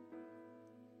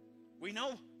 We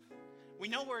know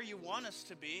where you want us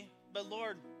to be, but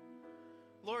Lord,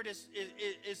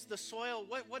 is the soil,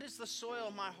 what does the soil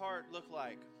of my heart look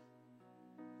like?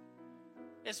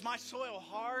 Is my soil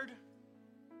hard?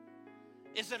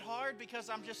 Is it hard because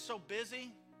I'm just so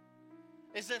busy?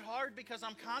 Is it hard because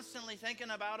I'm constantly thinking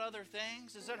about other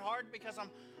things? Is it hard because I'm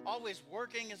always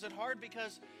working? Is it hard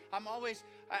because I'm always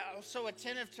so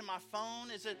attentive to my phone?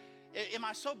 Am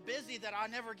I so busy that I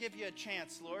never give you a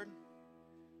chance, Lord?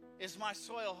 Is my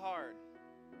soil hard?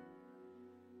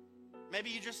 Maybe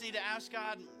you just need to ask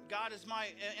God,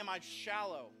 am I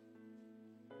shallow?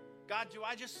 God, do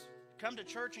I just come to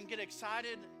church and get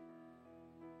excited,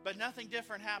 but nothing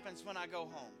different happens when I go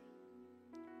home?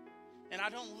 And I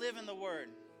don't live in the Word.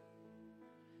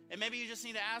 And maybe you just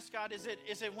need to ask God, is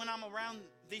it when I'm around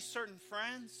these certain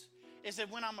friends? Is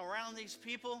it when I'm around these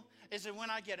people? Is it when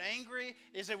I get angry?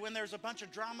 Is it when there's a bunch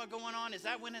of drama going on? Is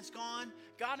that when it's gone?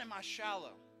 God, am I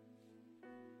shallow?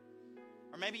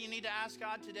 Or maybe you need to ask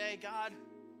God today, God,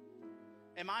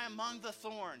 am I among the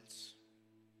thorns?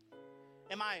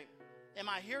 Am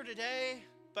I here today,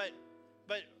 but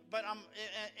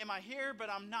am I here, but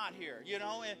I'm not here? You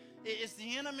know, is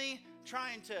the enemy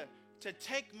trying to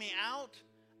take me out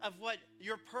of what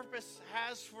your purpose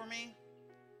has for me?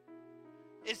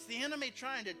 Is the enemy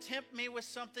trying to tempt me with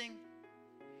something?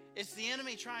 Is the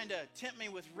enemy trying to tempt me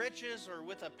with riches or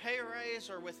with a pay raise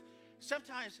or with...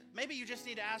 Sometimes, maybe you just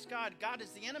need to ask God, God,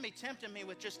 is the enemy tempting me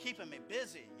with just keeping me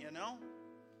busy, you know?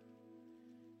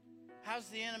 How's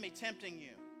the enemy tempting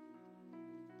you?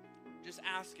 Just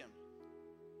ask him.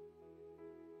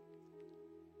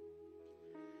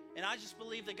 And I just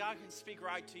believe that God can speak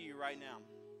right to you right now.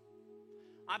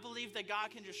 I believe that God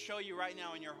can just show you right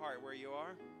now in your heart where you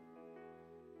are.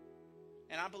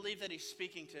 And I believe that he's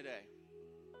speaking today.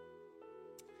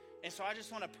 And so I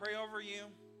just want to pray over you.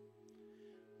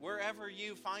 Wherever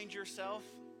you find yourself,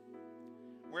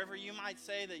 wherever you might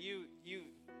say that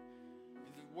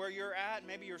where you're at,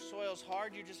 maybe your soil's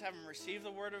hard, you just haven't received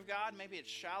the word of God. Maybe it's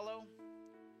shallow.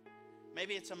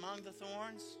 Maybe it's among the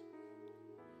thorns.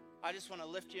 I just want to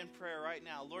lift you in prayer right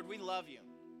now. Lord, we love you.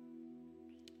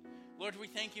 Lord, we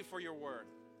thank you for your word.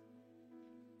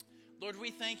 Lord, we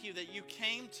thank you that you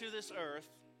came to this earth,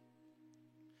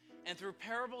 and through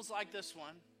parables like this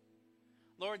one,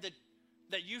 Lord, that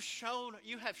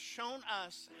you have shown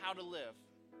us how to live.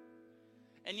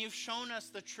 And you've shown us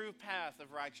the true path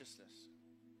of righteousness.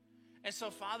 And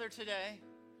so, Father, today,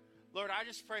 Lord, I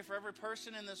just pray for every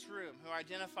person in this room who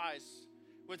identifies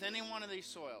with any one of these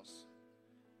soils.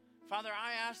 Father,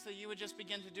 I ask that you would just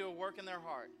begin to do a work in their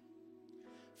heart.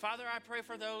 Father, I pray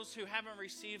for those who haven't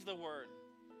received the word,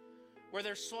 where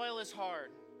their soil is hard.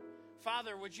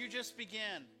 Father, would you just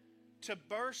begin to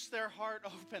burst their heart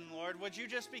open, Lord? Would you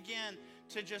just begin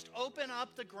to just open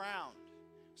up the ground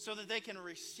so that they can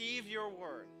receive your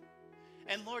word?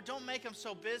 And Lord, don't make them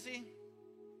so busy.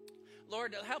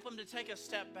 Lord, help them to take a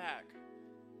step back.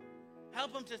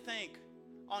 Help them to think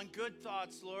on good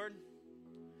thoughts, Lord.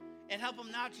 And help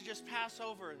them not to just pass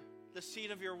over the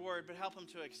seed of your word, but help them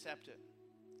to accept it.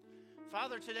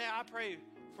 Father, today I pray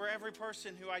for every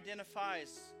person who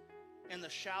identifies in the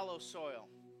shallow soil.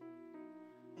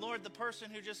 Lord, the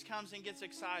person who just comes and gets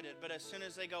excited, but as soon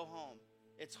as they go home,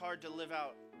 it's hard to live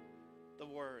out the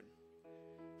word.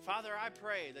 Father, I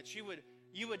pray that you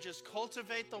would just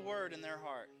cultivate the word in their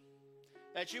heart,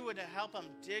 that you would help them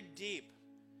dig deep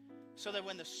so that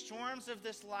when the storms of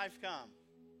this life come,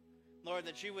 Lord,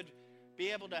 that you would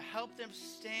be able to help them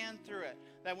stand through it,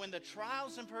 that when the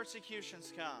trials and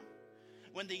persecutions come,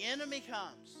 when the enemy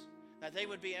comes, that they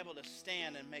would be able to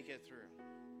stand and make it through.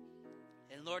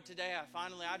 And Lord, today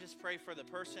I just pray for the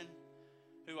person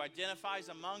who identifies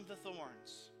among the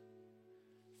thorns.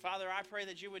 Father, I pray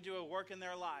that you would do a work in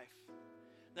their life.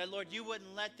 That, Lord, you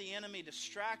wouldn't let the enemy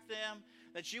distract them.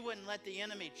 That you wouldn't let the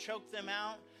enemy choke them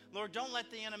out. Lord, don't let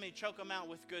the enemy choke them out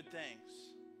with good things.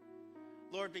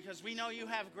 Lord, because we know you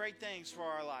have great things for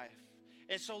our life.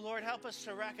 And so, Lord, help us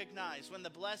to recognize when the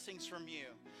blessings from you.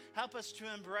 Help us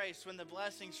to embrace when the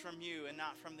blessings from you and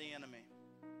not from the enemy.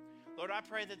 Lord, I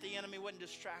pray that the enemy wouldn't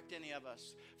distract any of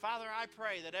us. Father, I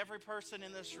pray that every person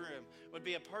in this room would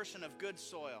be a person of good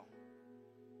soil.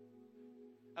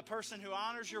 A person who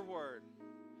honors your word.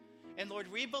 And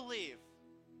Lord, we believe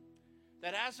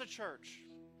that as a church,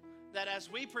 that as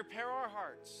we prepare our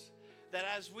hearts, that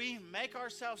as we make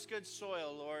ourselves good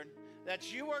soil, Lord,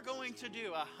 that you are going to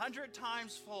do 100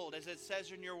 times fold, as it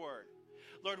says in your word.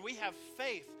 Lord, we have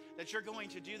faith that you're going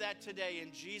to do that today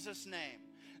in Jesus' name.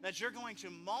 that you're going to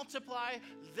multiply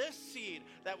this seed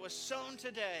that was sown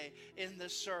today in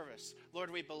this service.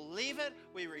 Lord, we believe it,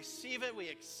 we receive it, we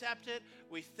accept it,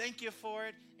 we thank you for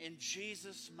it in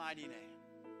Jesus' mighty name.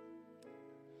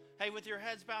 Hey, with your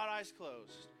heads bowed, eyes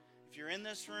closed, if you're in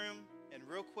this room, and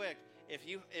real quick,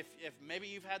 if maybe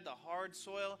you've had the hard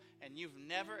soil and you've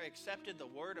never accepted the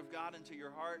word of God into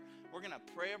your heart, we're going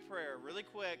to pray a prayer really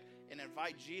quick and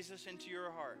invite Jesus into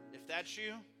your heart. If that's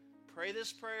you, pray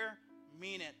this prayer,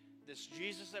 mean it. This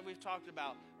Jesus that we've talked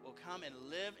about will come and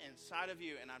live inside of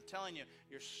you. And I'm telling you,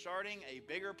 you're starting a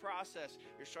bigger process.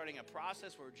 You're starting a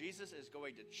process where Jesus is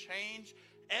going to change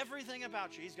everything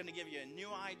about you. He's going to give you a new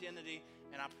identity.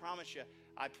 And I promise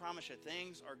you,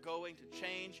 things are going to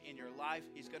change in your life.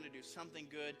 He's going to do something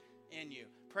good in you.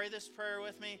 Pray this prayer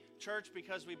with me. Church,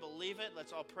 because we believe it,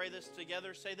 let's all pray this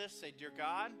together. Say this. Say, Dear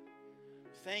God,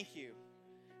 thank you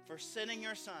for sending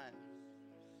your son,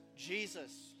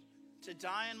 Jesus, to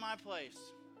die in my place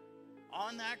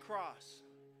on that cross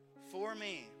for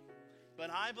me. But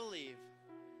I believe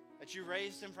that you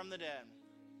raised him from the dead.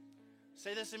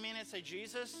 Say this a minute. Say,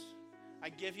 Jesus, I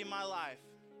give you my life.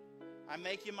 I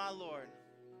make you my Lord.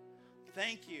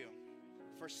 Thank you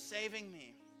for saving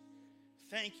me.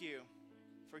 Thank you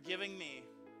for giving me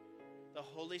the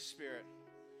Holy Spirit.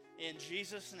 In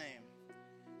Jesus' name.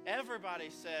 Everybody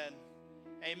said,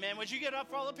 amen. Would you get up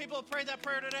for all the people who prayed that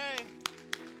prayer today?